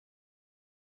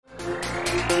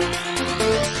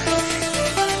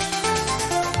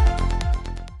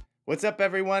What's up,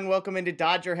 everyone? Welcome into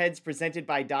Dodger Heads, presented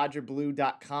by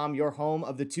DodgerBlue.com, your home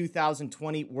of the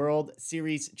 2020 World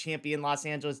Series champion Los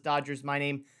Angeles Dodgers. My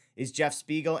name is Jeff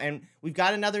Spiegel, and we've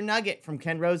got another nugget from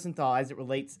Ken Rosenthal as it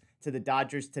relates to the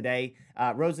Dodgers today.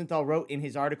 Rosenthal wrote in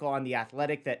his article on The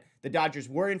Athletic that the Dodgers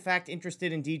were, in fact,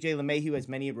 interested in DJ LeMahieu, as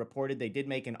many had reported. They did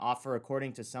make an offer,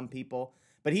 according to some people.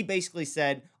 But he basically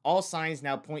said, all signs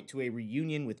now point to a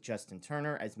reunion with Justin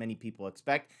Turner, as many people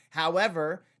expect.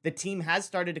 However, the team has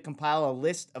started to compile a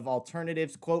list of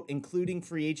alternatives, quote, including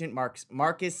free agent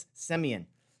Marcus Semien.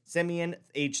 Semien,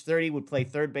 age 30, would play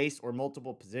third base or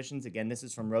multiple positions. Again, this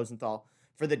is from Rosenthal.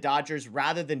 For the Dodgers,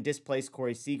 rather than displace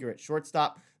Corey Seager at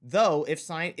shortstop, though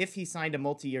if he signed a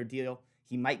multi-year deal,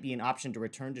 he might be an option to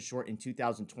return to short in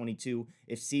 2022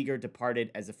 if Seager departed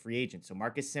as a free agent. So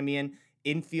Marcus Semien,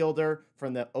 infielder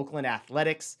from the Oakland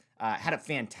Athletics, had a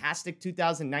fantastic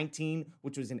 2019,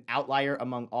 which was an outlier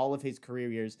among all of his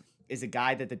career years, is a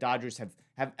guy that the Dodgers have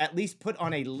at least put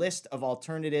on a list of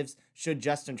alternatives should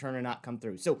Justin Turner not come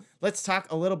through. So let's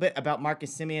talk a little bit about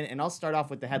Marcus Semien, and I'll start off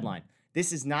with the headline.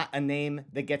 This is not a name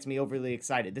that gets me overly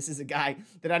excited. This is a guy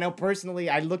that I know personally.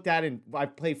 I looked at, and I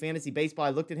play fantasy baseball.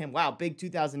 I looked at him. Wow, big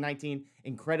 2019,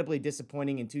 incredibly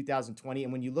disappointing in 2020.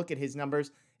 And when you look at his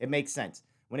numbers, it makes sense.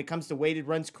 When it comes to weighted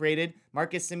runs created,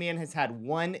 Marcus Semien has had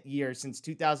 1 year since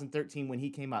 2013 when he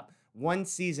came up. One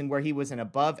season where he was an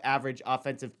above-average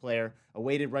offensive player, a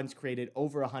weighted runs created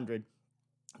over 100.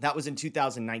 That was in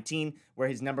 2019, where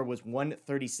his number was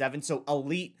 137. So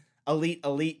elite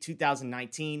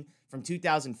 2019. From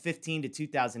 2015 to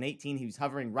 2018, he was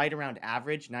hovering right around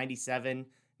average, 97,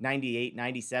 98,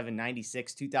 97,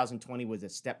 96. 2020 was a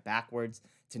step backwards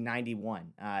to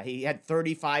 91. He had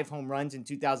 35 home runs in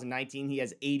 2019. He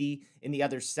has 80 in the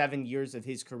other 7 years of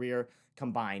his career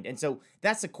combined. And so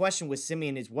that's the question with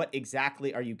Semien, is what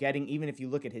exactly are you getting? Even if you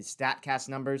look at his StatCast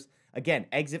numbers, again,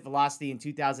 exit velocity in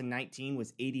 2019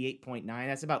 was 88.9.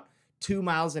 That's about 2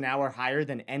 miles an hour higher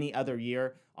than any other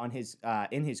year on his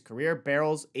in his career.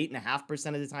 Barrels,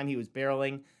 8.5% of the time he was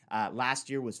barreling. Last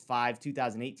year was 5.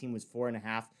 2018 was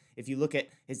 4.5. If you look at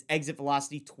his exit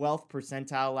velocity, 12th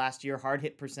percentile last year. Hard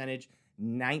hit percentage,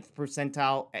 9th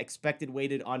percentile. Expected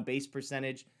weighted on base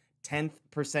percentage, 10th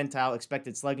percentile.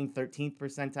 Expected slugging, 13th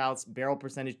percentile. Barrel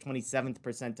percentage, 27th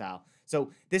percentile.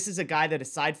 So this is a guy that,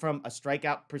 aside from a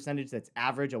strikeout percentage that's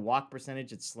average, a walk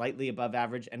percentage that's slightly above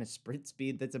average, and a sprint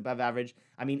speed that's above average,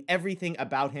 I mean, everything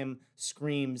about him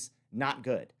screams not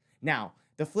good. Now,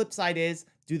 the flip side is,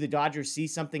 do the Dodgers see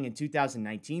something in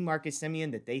 2019 Marcus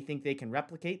Semien that they think they can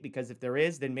replicate? Because if there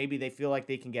is, then maybe they feel like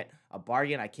they can get a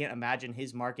bargain. I can't imagine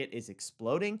his market is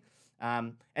exploding.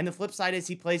 And the flip side is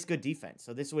he plays good defense.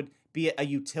 So this would be a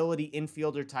utility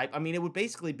infielder type. I mean, it would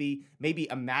basically be maybe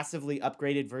a massively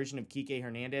upgraded version of Kike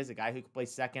Hernandez, a guy who could play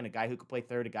second, a guy who could play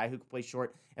third, a guy who could play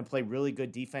short and play really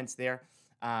good defense there.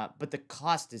 But the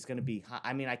cost is going to be high.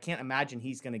 I mean, I can't imagine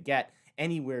he's going to get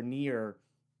anywhere near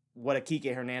what a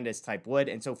Kike Hernandez type would.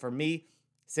 And so for me,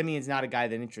 Semien's not a guy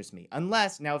that interests me.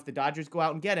 Unless, now if the Dodgers go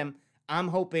out and get him, I'm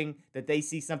hoping that they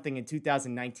see something in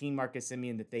 2019 Marcus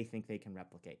Semien that they think they can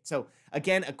replicate. So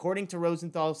again, according to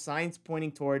Rosenthal, signs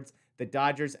pointing towards the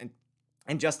Dodgers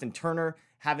and Justin Turner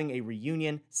having a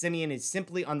reunion. Semien is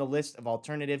simply on the list of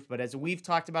alternatives, but as we've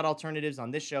talked about alternatives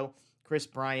on this show, Chris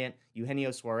Bryant,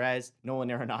 Eugenio Suarez, Nolan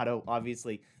Arenado,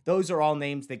 obviously, those are all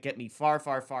names that get me far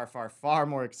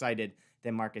more excited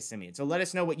than Marcus Semien. So let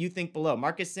us know what you think below.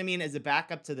 Marcus Semien as a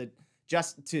backup to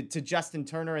Justin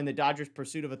Turner in the Dodgers'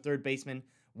 pursuit of a third baseman.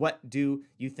 What do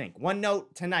you think? One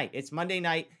note tonight, it's Monday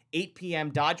night, 8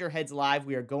 p.m., Dodger Heads Live.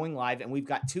 We are going live, and we've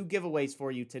got 2 giveaways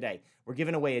for you today. We're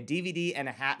giving away a DVD and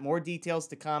a hat. More details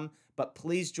to come, but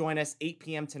please join us 8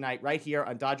 p.m. tonight right here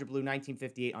on Dodger Blue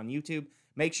 1958 on YouTube.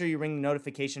 Make sure you ring the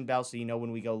notification bell so you know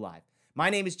when we go live.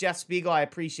 My name is Jeff Spiegel. I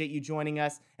appreciate you joining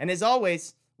us, and as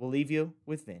always, we'll leave you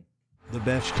with Vin. The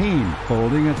best team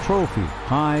holding a trophy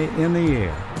high in the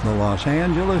air. The Los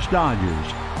Angeles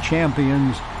Dodgers,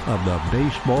 champions of the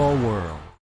baseball world.